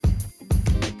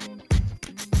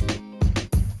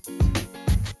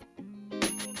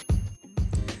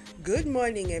Good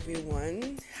morning,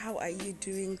 everyone. How are you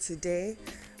doing today?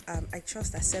 I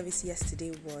trust that service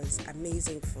yesterday was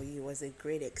amazing for you. It was a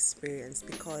great experience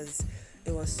because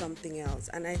it was something else.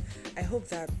 And I hope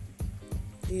that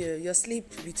your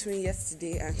sleep between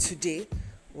yesterday and today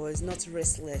was not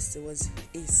restless. It was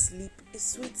a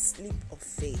sweet sleep of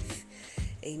faith.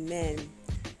 Amen.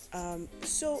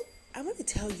 So I want to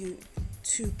tell you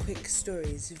two quick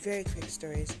stories, very quick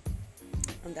stories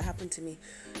that happened to me,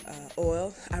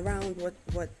 around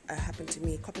what happened to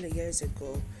me a couple of years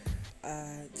ago.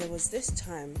 There was this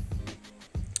time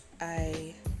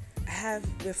I have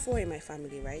we're four in my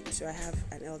family, right? So I have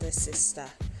an elder sister,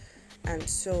 and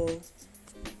so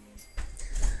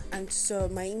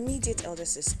my immediate elder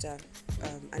sister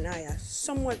and I are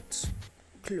somewhat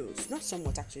close. Not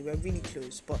somewhat, actually, we're really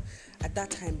close, but at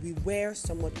that time we were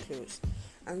somewhat close,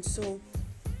 and so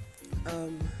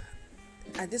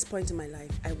at this point in my life,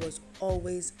 I was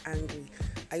always angry.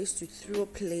 I used to throw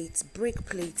plates, break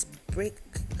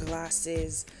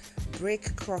glasses,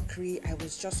 break crockery. I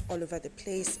was just all over the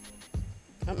place,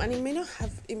 and it may not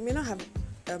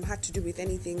have had to do with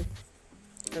anything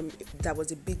that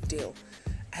was a big deal.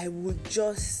 I would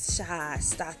just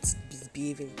start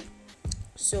misbehaving.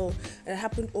 So it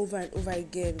happened over and over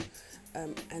again.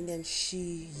 And then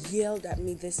she yelled at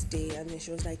me this day, and then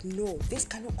she was like, "No, this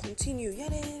cannot continue." Yeah,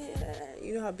 yeah, yeah, yeah.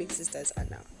 You know how big sisters are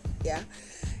now, yeah,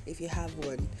 if you have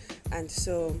one. And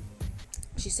so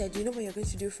she said, "You know what you're going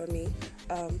to do for me?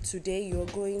 Today you're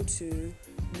going to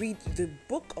read the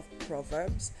book of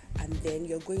Proverbs, and then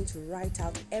you're going to write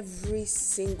out every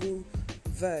single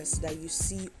verse that you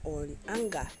see on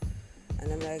anger."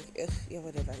 And I'm like, yeah,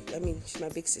 whatever. I mean, she's my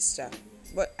big sister,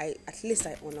 but at least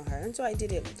I honor her, and so I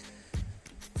did it.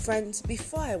 Friends,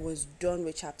 before I was done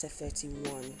with chapter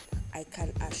 31, I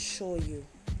can assure you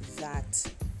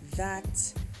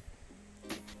that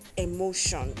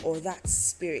emotion or that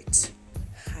spirit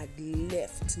had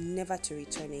left, never to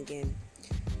return again.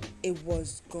 It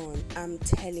was gone. I'm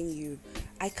telling you.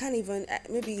 I can't even,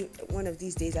 maybe one of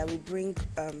these days I will bring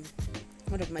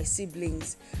one of my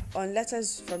siblings on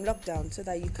letters from lockdown so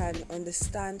that you can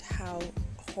understand how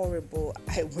horrible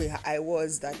I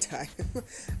was that time.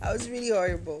 I was really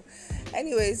horrible.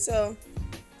 Anyway, so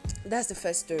that's the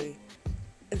first story.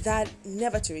 That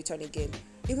never to return again.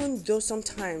 Even though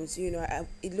sometimes,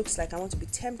 it looks like I want to be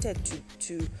tempted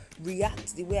to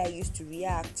react the way I used to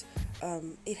react.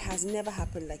 It has never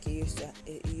happened like it used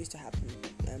to happen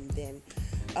then.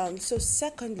 So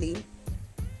secondly,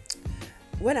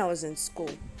 when I was in school,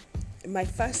 my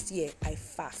first year, I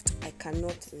faffed. I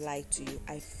cannot lie to you.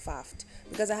 I faffed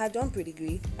because I had done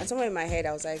pre-degree, and somewhere in my head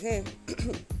I was like, hey,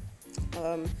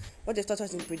 what they taught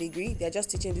us in pre-degree, they're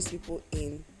just teaching these people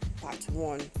in part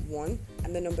one,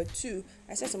 and then number two,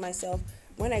 I said to myself,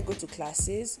 when I go to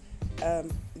classes,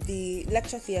 the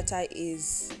lecture theater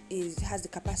has the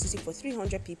capacity for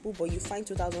 300 people, but you find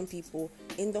 2,000 people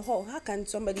in the hall. How can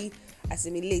somebody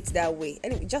assimilate that way?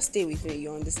 Anyway, just stay with me.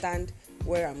 You understand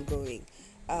where I'm going.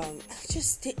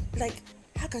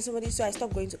 How can somebody? So I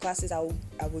stopped going to classes. I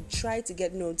would try to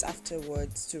get notes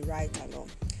afterwards to write and all.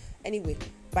 Anyway,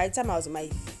 by the time I was in my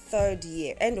third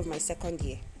year, end of my second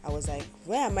year, I was like,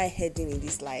 where am I heading in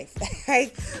this life?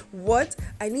 Like, what?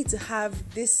 I need to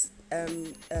have this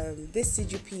this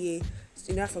CGPA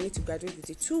in order for me to graduate with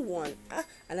a 2.1.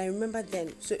 And I remember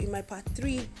then. So in my part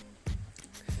 3,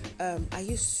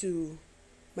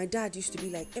 my dad used to be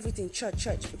like, everything church,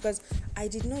 because I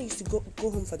did not used to go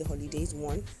home for the holidays,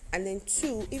 one, and then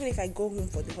two, even if I go home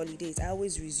for the holidays, I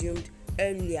always resumed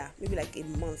earlier, maybe like a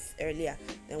month earlier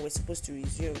than we're supposed to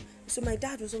resume. So my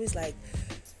dad was always like,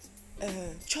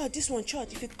 church,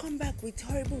 if you come back with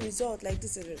horrible result like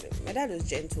this. My dad was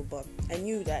gentle, but I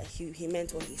knew that he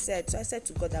meant what he said. So I said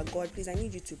to God, that God, please, I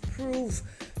need you to prove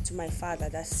to my father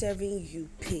that serving you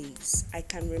pays. I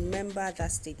can remember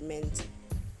that statement.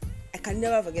 I can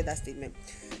never forget that statement.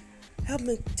 Help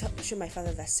me show my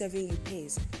father that serving you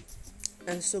pays.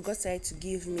 And so God started to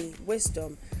give me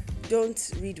wisdom.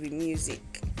 Don't read with music.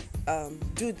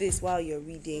 Do this while you're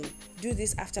reading. Do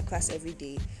this after class every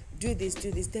day. Do this.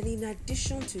 Then in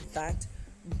addition to that,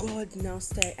 God now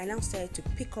started to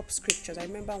pick up scriptures. I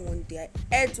remember one day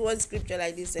I ate one scripture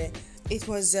like this. It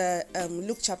was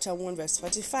Luke chapter 1 verse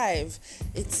 45.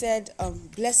 It said,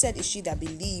 blessed is she that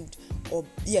believed, for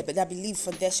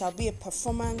there shall be a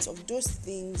performance of those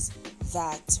things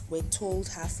that were told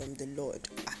her from the Lord.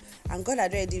 And God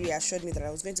had already reassured me that I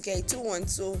was going to get a 2.1.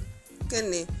 So,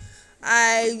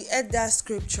 I read that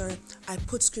scripture. I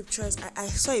put scriptures. I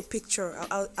saw a picture.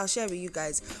 I'll share with you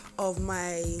guys of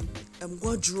my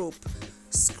wardrobe.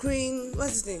 Screen.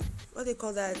 What's the thing? What they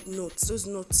call that? Notes. Those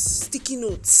notes. Sticky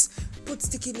notes. put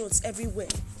sticky notes everywhere.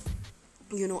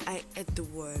 I ate the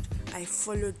word, I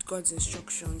followed God's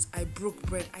instructions, I broke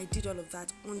bread, I did all of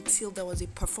that until there was a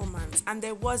performance. And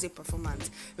there was a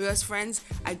performance. Because friends,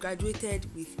 I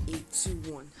graduated with a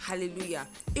 2-1. Hallelujah.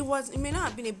 It may not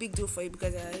have been a big deal for you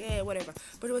because whatever.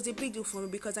 But it was a big deal for me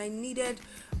because I needed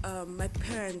my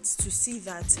parents to see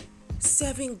that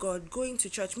serving God, going to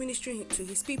church, ministering to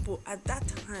his people at that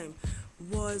time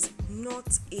was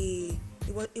not a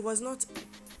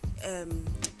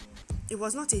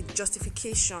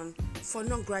justification for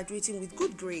not graduating with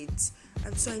good grades.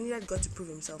 And so I needed God to prove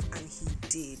himself, and he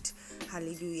did.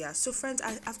 Hallelujah. So friends,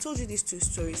 I've told you these 2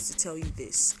 stories to tell you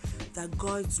this, that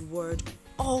God's word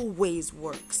always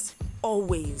works.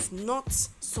 Always. Not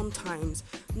sometimes.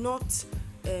 Not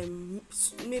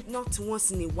maybe not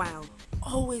once in a while.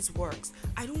 Always works.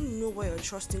 I don't know what you're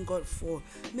trusting God for.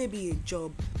 Maybe a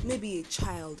job, maybe a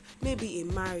child, maybe a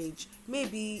marriage,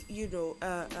 maybe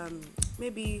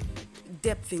maybe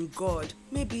depth in God,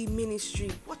 maybe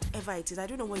ministry, whatever it is. I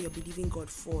don't know what you're believing God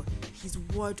for. His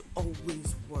word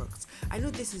always works. I know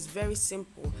this is very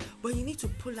simple, but you need to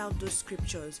pull out those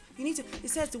scriptures. It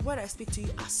says the word I speak to you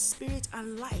are spirit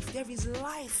and life. There is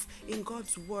life in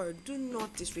God's word. Do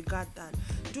not disregard that.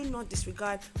 Do not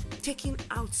disregard taking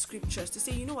out scriptures to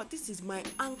say, you know what, this is my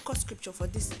anchor scripture for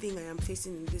this thing I am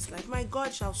facing in this life. My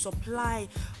God shall supply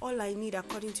all I need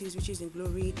according to his riches in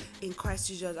glory in Christ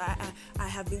Jesus. I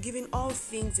have been given all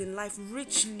things in life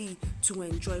richly to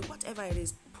enjoy. Whatever it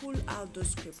is, pull out those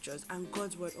scriptures, and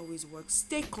God's word always works.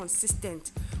 Stay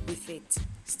consistent with it.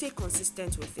 Stay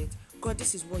consistent with it. God,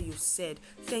 this is what you've said.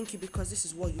 Thank you because this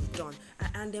is what you've done.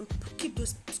 And then keep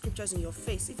those scriptures in your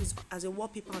face, if it's as a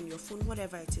wallpaper on your phone,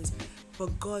 whatever it is.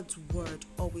 But God's word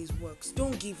always works.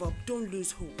 Don't give up. Don't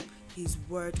lose hope. His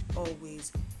word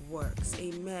always works.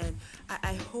 Amen.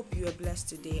 I hope you are blessed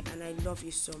today, and I love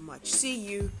you so much. See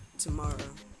you tomorrow.